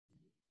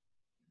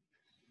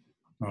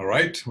All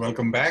right,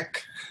 welcome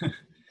back.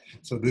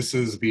 So this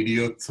is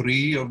video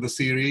 3 of the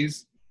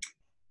series,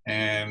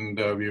 and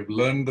we have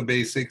learned the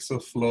basics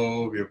of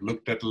flow. We have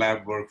looked at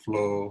lab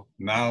workflow.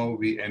 Now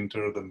we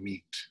enter the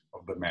meat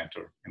of the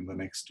matter in the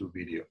next 2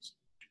 videos.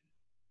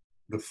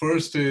 The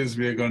first is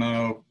we're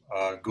gonna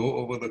go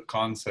over the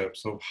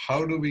concepts of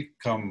how do we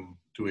come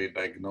to a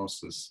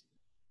diagnosis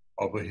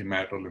of a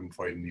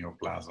hematolympoid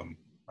neoplasm,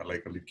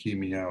 like a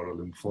leukemia or a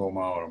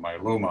lymphoma or a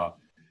myeloma.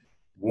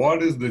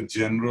 What is the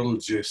general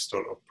gist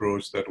or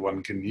approach that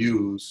one can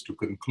use to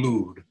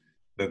conclude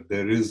that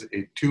there is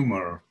a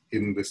tumor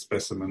in the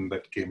specimen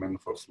that came in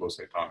for flow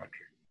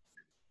cytometry?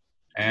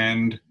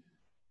 And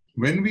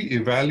when we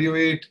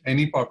evaluate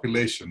any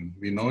population,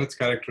 we know its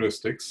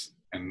characteristics,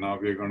 and now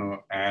we're going to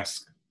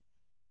ask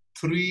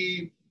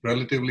 3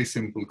 relatively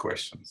simple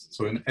questions.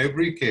 So in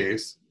every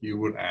case, you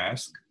would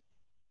ask,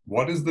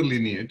 what is the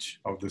lineage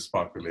of this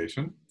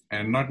population?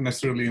 And not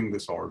necessarily in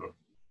this order.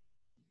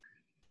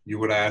 You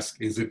would ask,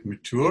 is it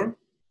mature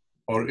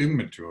or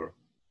immature?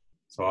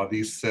 So are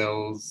these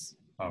cells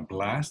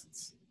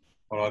blasts,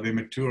 or are they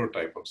mature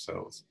type of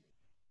cells?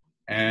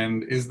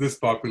 And is this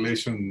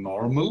population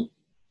normal,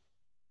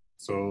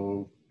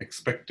 so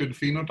expected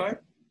phenotype,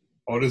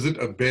 or is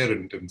it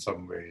aberrant in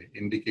some way,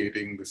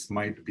 indicating this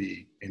might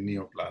be a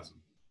neoplasm?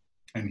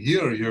 And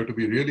here you have to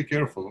be really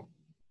careful,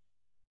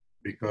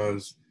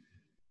 because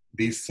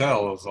these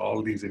cells,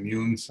 all these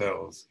immune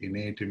cells,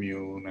 innate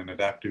immune and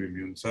adaptive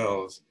immune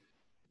cells,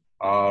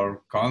 are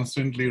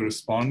constantly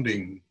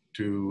responding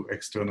to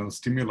external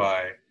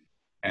stimuli,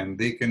 and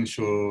they can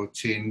show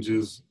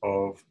changes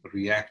of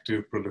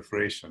reactive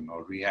proliferation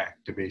or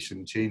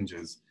reactivation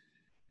changes.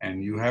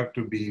 And you have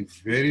to be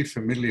very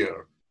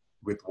familiar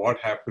with what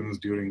happens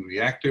during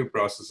reactive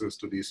processes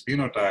to these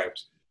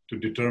phenotypes to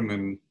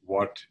determine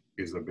what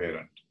is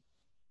aberrant.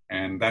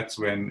 And that's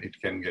when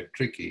it can get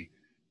tricky.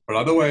 But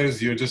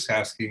otherwise, you're just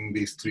asking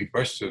these 3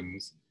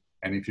 questions.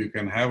 And if you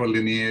can have a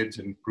lineage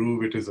and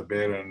prove it is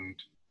aberrant,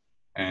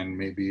 and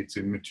maybe it's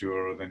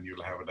immature, then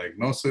you'll have a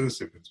diagnosis.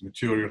 If it's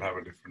mature, you'll have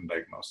a different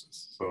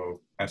diagnosis.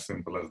 So as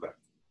simple as that.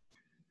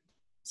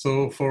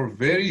 So for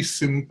very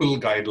simple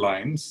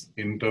guidelines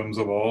in terms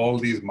of all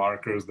these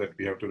markers that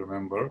we have to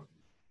remember,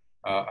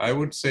 I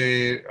would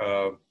say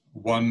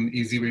one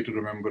easy way to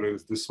remember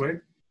is this way.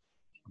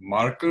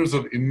 Markers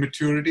of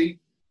immaturity,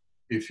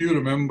 if you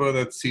remember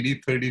that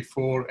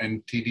CD34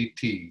 and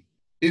TDT,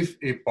 if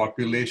a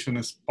population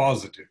is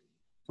positive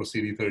for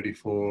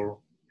CD34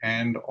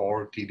 and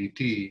or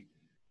TDT,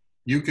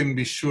 you can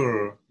be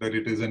sure that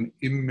it is an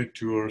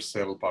immature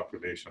cell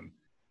population.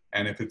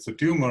 And if it's a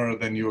tumor,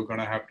 then you're going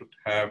to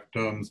have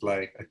terms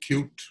like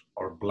acute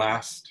or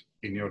blast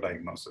in your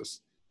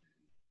diagnosis.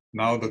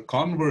 Now, the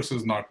converse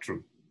is not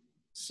true.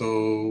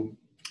 So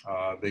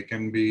there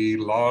can be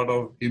a lot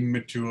of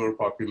immature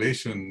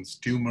populations,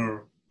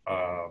 tumor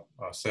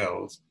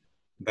cells,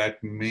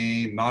 that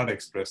may not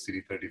express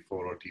CD34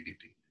 or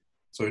TDT.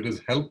 So it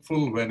is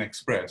helpful when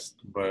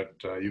expressed, but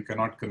you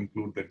cannot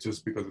conclude that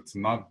just because it's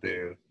not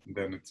there,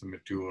 then it's a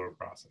mature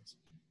process.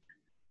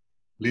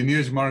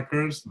 Lineage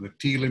markers, the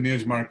T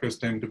lineage markers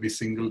tend to be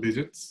single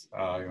digits.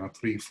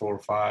 3, 4,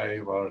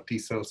 5 are T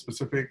cell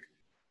specific.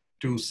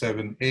 2,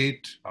 7,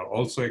 8 are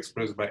also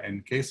expressed by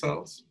NK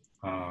cells,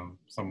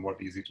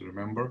 somewhat easy to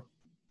remember.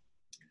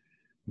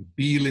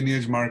 B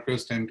lineage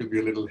markers tend to be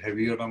a little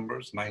heavier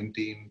numbers,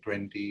 19,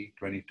 20,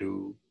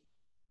 22,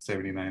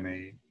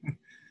 79A.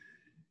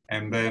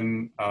 And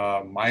then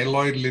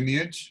myeloid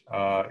lineage,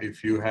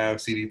 if you have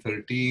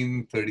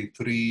CD13,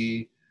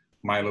 33,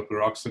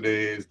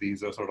 myeloperoxidase,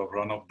 these are sort of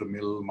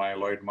run-of-the-mill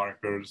myeloid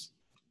markers.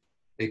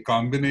 A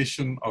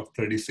combination of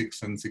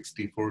 36 and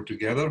 64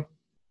 together,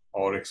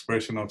 or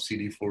expression of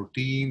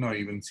CD14 or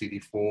even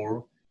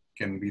CD4,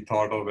 can be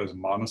thought of as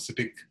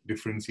monocytic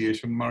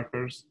differentiation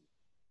markers.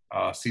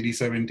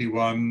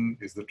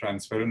 CD71 is the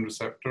transferrin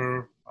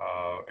receptor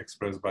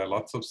expressed by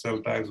lots of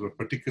cell types, but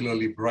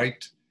particularly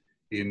bright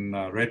in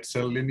red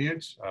cell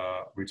lineage,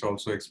 which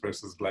also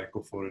expresses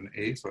glycophorin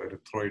A, so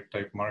erythroid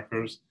type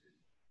markers.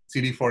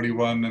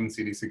 CD41 and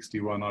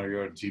CD61 are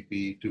your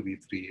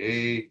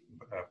GP2B3A,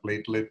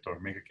 platelet or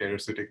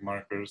megakaryocytic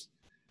markers.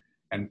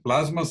 And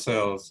plasma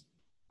cells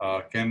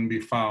can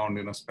be found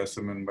in a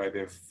specimen by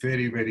their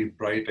very, very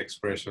bright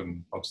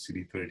expression of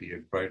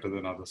CD38, brighter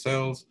than other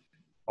cells,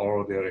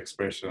 or their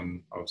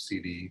expression of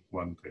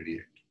CD138.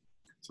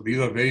 So these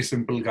are very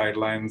simple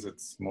guidelines.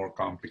 It's more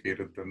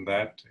complicated than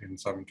that in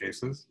some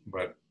cases,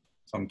 but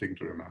something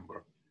to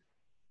remember.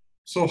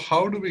 So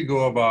how do we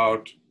go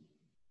about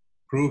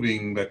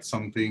proving that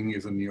something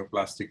is a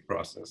neoplastic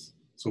process?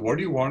 So what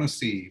you want to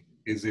see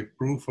is a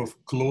proof of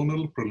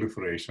clonal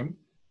proliferation,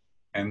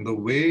 and the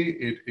way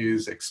it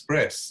is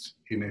expressed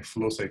in a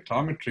flow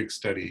cytometric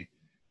study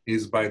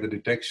is by the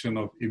detection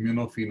of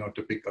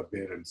immunophenotypic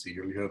aberrancy.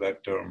 You'll hear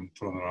that term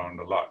thrown around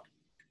a lot.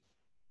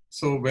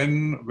 So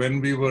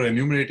when we were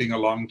enumerating a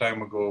long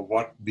time ago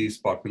what these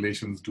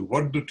populations do,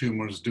 what do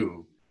tumors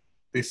do,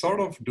 they sort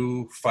of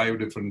do 5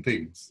 different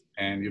things.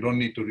 And you don't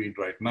need to read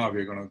right now.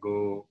 We're going to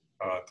go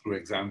through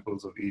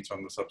examples of each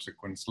on the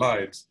subsequent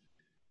slides.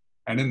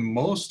 And in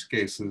most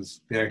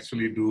cases, they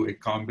actually do a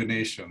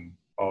combination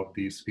of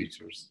these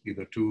features.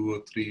 Either 2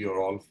 or 3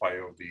 or all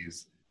 5 of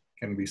these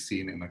can be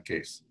seen in a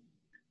case.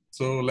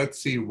 So let's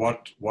see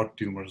what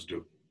tumors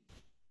do.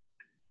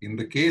 In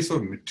the case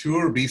of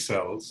mature B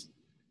cells,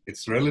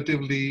 it's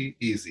relatively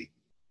easy,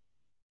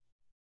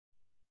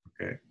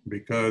 okay?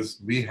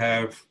 Because we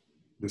have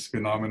this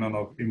phenomenon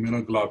of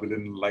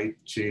immunoglobulin light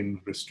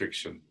chain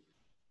restriction.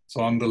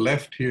 So on the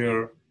left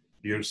here,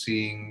 you're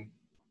seeing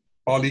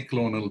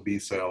polyclonal B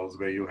cells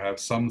where you have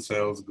some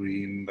cells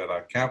green that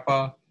are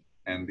kappa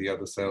and the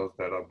other cells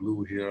that are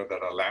blue here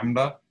that are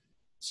lambda.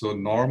 So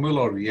normal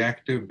or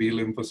reactive B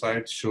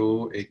lymphocytes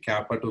show a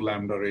kappa to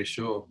lambda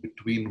ratio of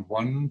between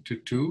 1 to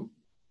 2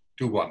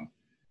 to 1.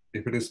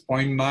 If it is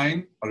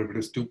 0.9 or if it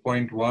is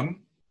 2.1,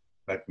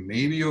 that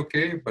may be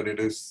okay, but it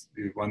is,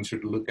 one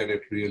should look at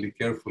it really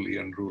carefully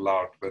and rule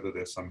out whether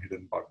there's some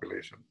hidden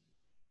population.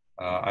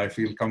 I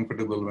feel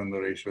comfortable when the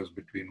ratio is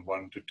between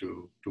 1 to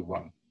 2 to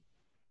 1.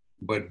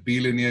 But B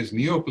lineage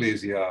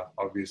neoplasia,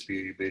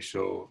 obviously they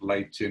show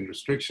light chain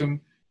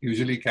restriction.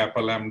 Usually kappa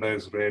lambda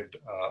is read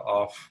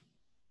off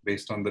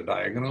based on the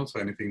diagonal. So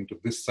anything to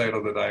this side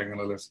of the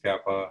diagonal is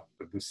kappa,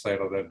 to this side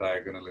of that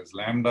diagonal is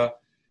lambda.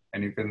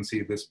 And you can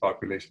see this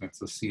population,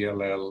 it's a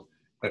CLL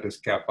that is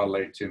kappa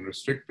light chain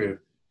restricted.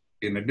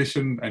 In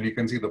addition, and you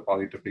can see the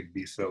polytypic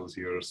B cells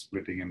here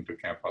splitting into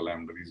kappa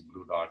lambda, these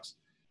blue dots.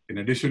 In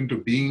addition to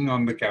being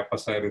on the kappa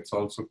side, it's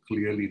also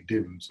clearly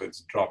dim, so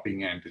it's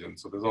dropping antigen.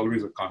 So there's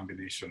always a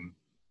combination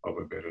of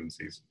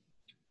aberrancies.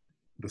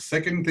 The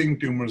second thing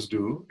tumors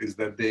do is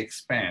that they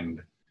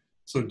expand.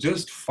 So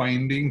just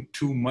finding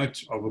too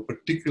much of a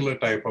particular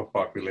type of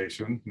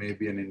population may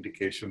be an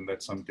indication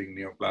that something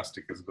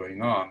neoplastic is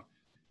going on.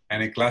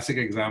 And a classic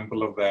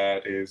example of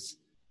that is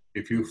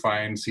if you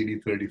find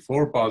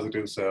CD34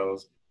 positive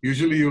cells,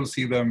 usually you'll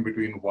see them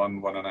between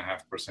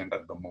 1.5%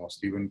 at the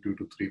most. Even 2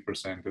 to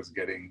 3% is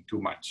getting too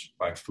much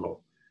by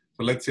flow.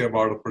 So let's say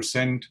about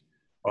 1%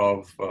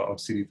 of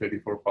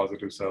CD34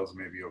 positive cells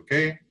may be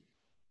okay.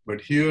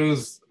 But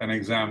here's an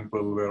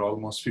example where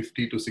almost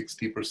 50 to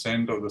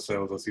 60% of the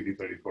cells are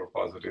CD34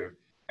 positive,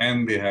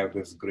 and they have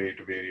this great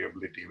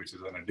variability, which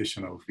is an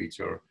additional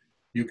feature.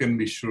 You can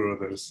be sure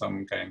there is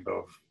some kind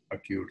of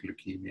acute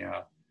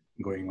leukemia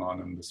going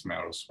on in this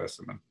marrow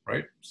specimen,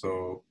 right?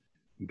 So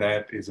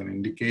that is an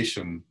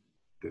indication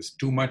there's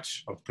too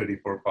much of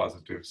 34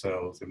 positive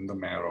cells in the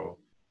marrow,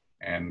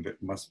 and it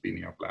must be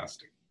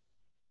neoplastic.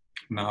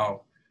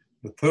 Now,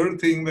 the third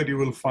thing that you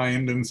will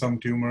find in some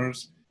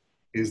tumors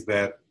is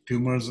that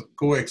tumors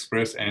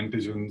co-express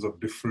antigens of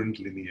different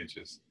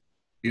lineages.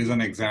 Here's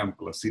an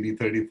example, a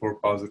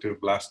CD34 positive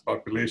blast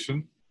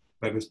population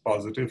that is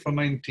positive for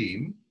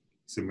 19,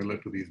 similar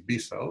to these B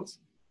cells.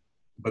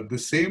 But the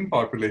same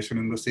population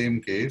in the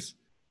same case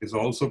is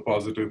also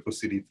positive for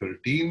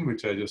CD13,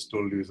 which I just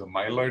told you is a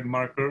myeloid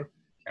marker,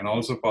 and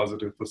also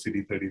positive for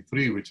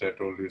CD33, which I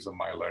told you is a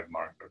myeloid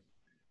marker.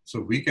 So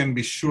we can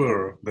be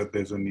sure that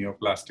there's a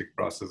neoplastic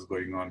process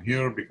going on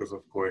here because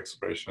of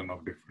co-expression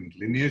of different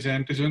lineage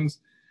antigens.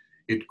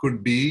 It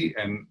could be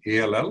an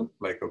ALL,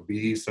 like a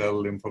B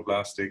cell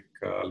lymphoblastic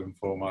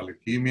lymphoma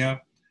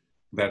leukemia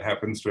that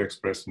happens to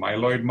express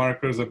myeloid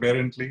markers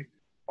aberrantly,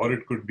 or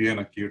it could be an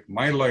acute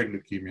myeloid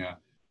leukemia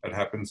that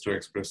happens to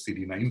express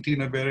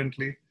CD19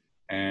 aberrantly.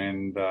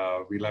 And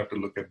we'll have to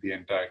look at the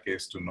entire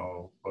case to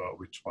know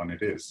which one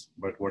it is.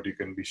 But what you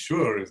can be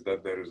sure is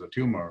that there is a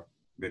tumor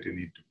that you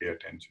need to pay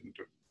attention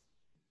to.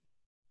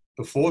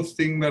 The fourth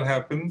thing that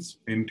happens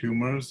in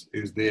tumors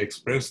is they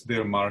express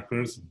their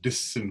markers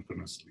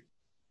dysynchronously.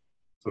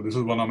 So this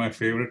is one of my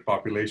favorite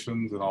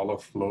populations in all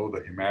of flow,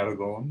 the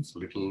hematogones,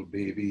 little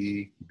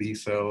baby B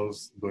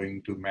cells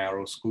going to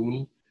marrow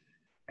school.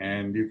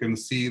 And you can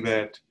see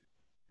that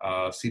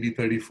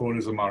CD34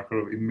 is a marker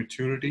of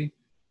immaturity.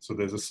 So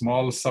there's a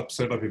small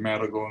subset of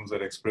hematogones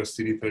that express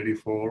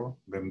CD34,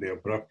 then they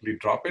abruptly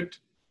drop it,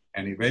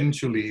 and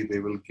eventually they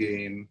will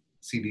gain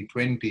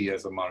CD20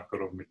 as a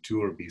marker of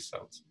mature B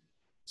cells.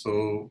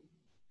 So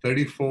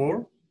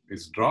 34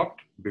 is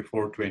dropped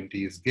before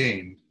 20 is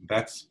gained.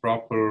 That's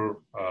proper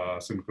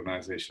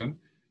synchronization.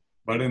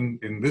 But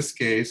in this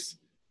case,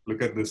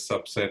 look at this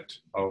subset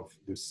of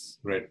this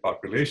red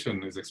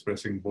population is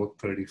expressing both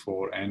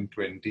 34 and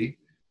 20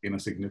 in a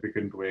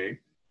significant way.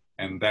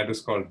 And that is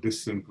called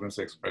dysynchronous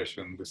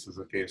expression. This is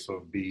a case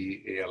of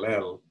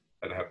B-ALL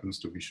that happens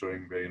to be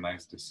showing very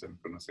nice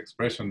dysynchronous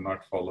expression,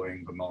 not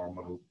following the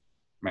normal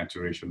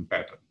maturation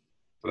pattern.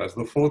 So that's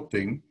the fourth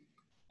thing.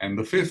 And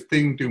the fifth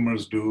thing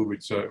tumors do,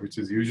 which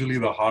is usually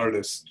the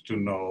hardest to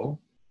know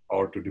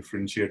or to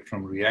differentiate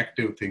from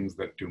reactive things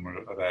that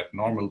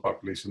normal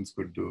populations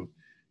could do,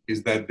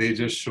 is that they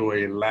just show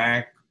a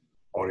lack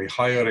or a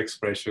higher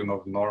expression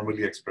of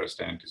normally expressed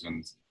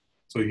antigens.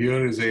 So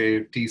here is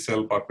a T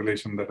cell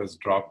population that has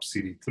dropped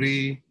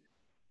CD3.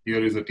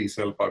 Here is a T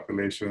cell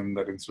population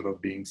that instead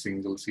of being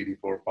single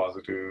CD4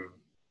 positive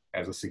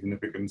has a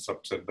significant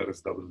subset that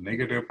is double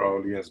negative,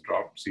 probably has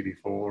dropped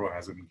CD4 or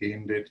hasn't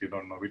gained it. You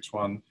don't know which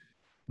one.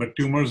 But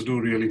tumors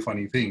do really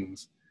funny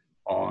things.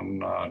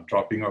 on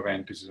dropping of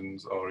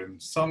antigens, or in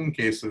some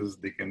cases,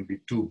 they can be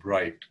too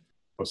bright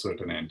for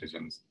certain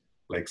antigens,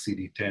 like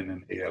CD10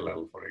 and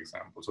ALL, for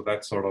example. So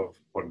that's sort of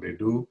what they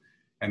do.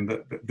 And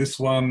this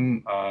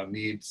one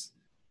needs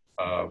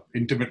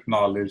intimate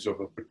knowledge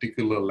of a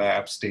particular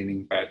lab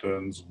staining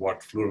patterns,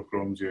 what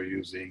fluorochromes you're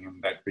using,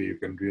 and that way you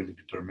can really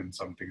determine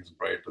something is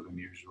brighter than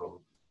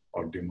usual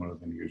or dimmer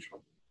than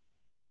usual.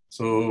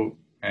 So,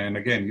 and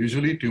again,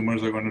 usually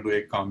tumors are going to do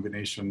a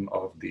combination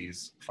of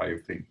these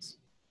 5 things,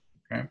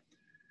 okay?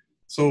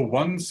 So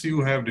once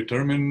you have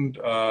determined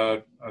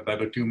that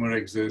a tumor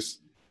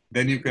exists,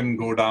 then you can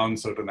go down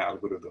certain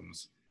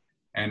algorithms.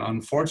 And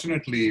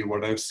unfortunately,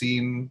 what I've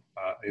seen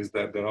is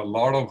that there are a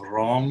lot of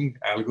wrong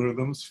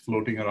algorithms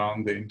floating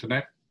around the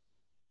internet.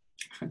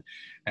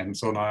 And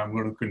so now I'm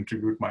going to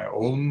contribute my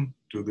own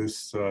to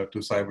this, to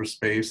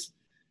cyberspace.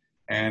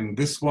 And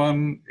this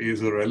one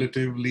is a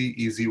relatively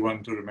easy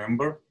one to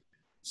remember.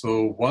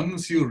 So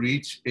once you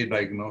reach a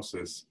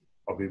diagnosis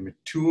of a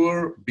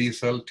mature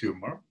B-cell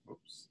tumor,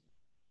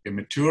 a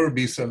mature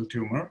B-cell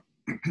tumor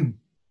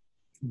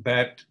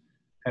that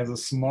has a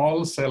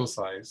small cell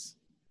size.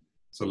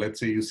 So let's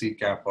say you see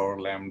kappa or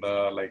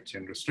lambda light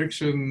chain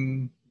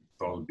restriction,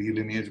 it's all B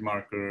lineage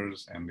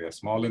markers, and they're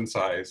small in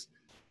size.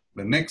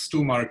 The next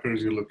 2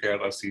 markers you look at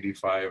are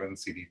CD5 and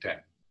CD10.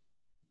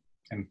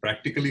 And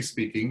practically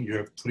speaking, you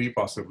have 3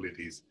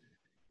 possibilities.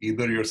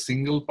 Either you're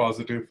single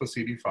positive for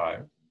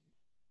CD5,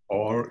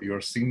 or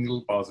you're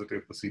single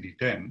positive for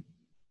CD10,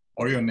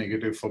 or you're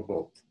negative for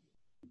both.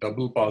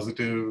 Double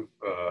positive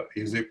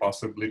is a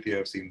possibility.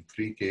 I've seen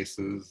 3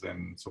 cases,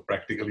 and so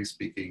practically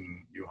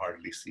speaking, you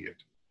hardly see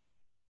it.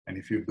 And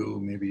if you do,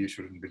 maybe you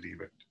shouldn't believe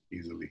it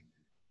easily.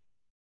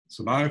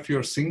 So now if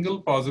you're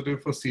single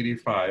positive for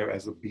CD5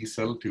 as a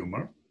B-cell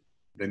tumor,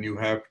 then you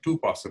have 2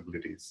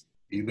 possibilities.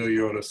 Either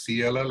you're a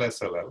CLL,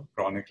 SLL,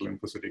 chronic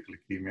lymphocytic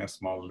leukemia,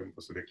 small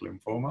lymphocytic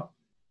lymphoma,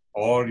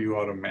 or you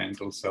are a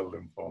mantle cell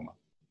lymphoma.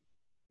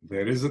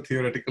 There is a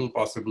theoretical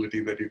possibility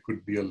that you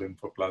could be a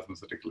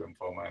lymphoplasmacytic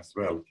lymphoma as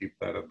well. Keep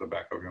that at the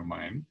back of your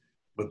mind.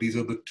 But these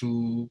are the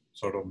 2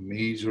 sort of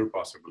major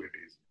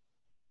possibilities.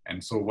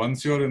 And so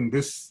once you're in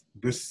this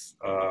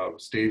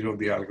stage of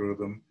the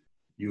algorithm,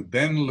 you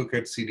then look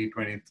at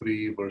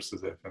CD23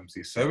 versus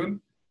FMC7.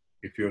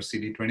 If you're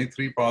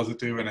CD23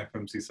 positive and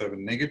FMC7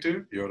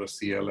 negative, you're a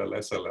CLL,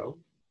 SLL.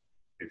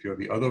 If you're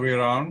the other way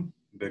around,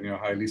 then you're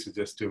highly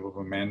suggestive of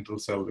a mantle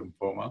cell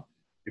lymphoma.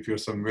 If you're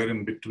somewhere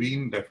in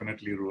between,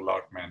 definitely rule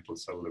out mantle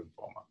cell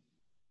lymphoma.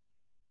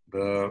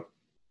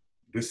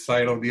 This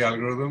side of the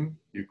algorithm,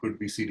 you could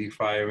be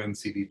CD5 and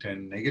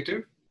CD10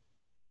 negative.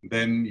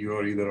 Then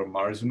you're either a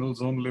marginal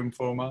zone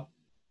lymphoma,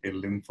 a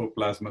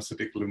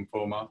lymphoplasmacytic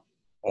lymphoma,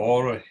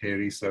 or a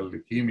hairy cell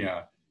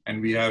leukemia.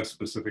 And we have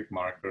specific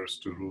markers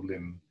to rule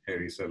in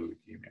hairy cell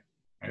leukemia,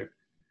 right?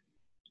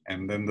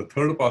 And then the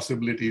third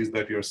possibility is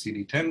that you're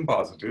CD10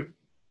 positive.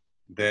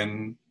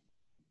 Then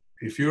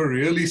if you're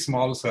really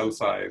small cell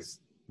size,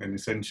 then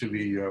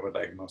essentially you have a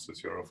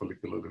diagnosis, you're a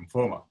follicular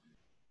lymphoma.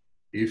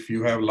 If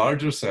you have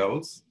larger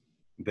cells,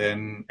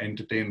 then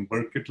entertain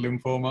Burkitt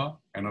lymphoma,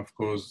 and of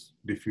course,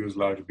 diffuse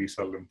large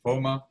B-cell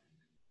lymphoma.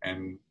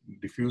 And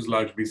diffuse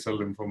large B-cell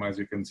lymphoma, as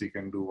you can see,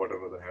 can do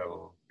whatever the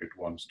hell it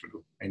wants to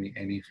do,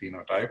 any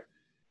phenotype.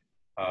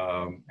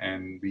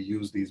 And we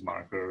use these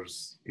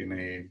markers in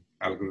an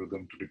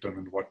algorithm to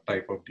determine what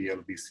type of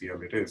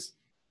DLBCL it is.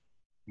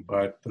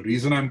 But the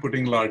reason I'm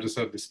putting larger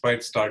cells,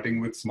 despite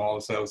starting with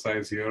small cell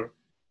size here,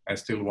 I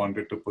still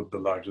wanted to put the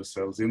larger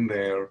cells in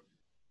there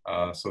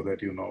so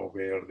that you know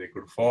where they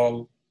could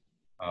fall.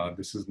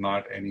 This is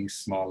not any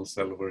small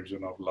cell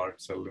version of large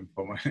cell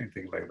lymphoma,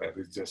 anything like that.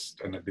 It's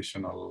just an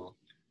additional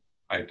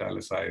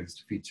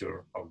italicized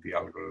feature of the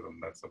algorithm.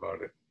 That's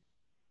about it.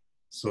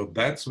 So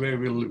that's where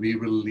we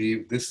will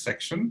leave this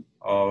section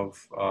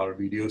of our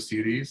video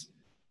series.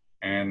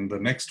 And the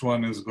next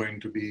one is going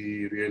to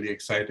be really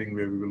exciting,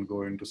 where we will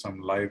go into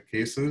some live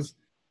cases.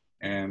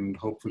 And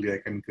hopefully I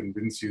can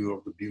convince you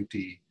of the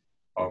beauty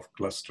of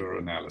cluster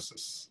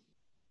analysis.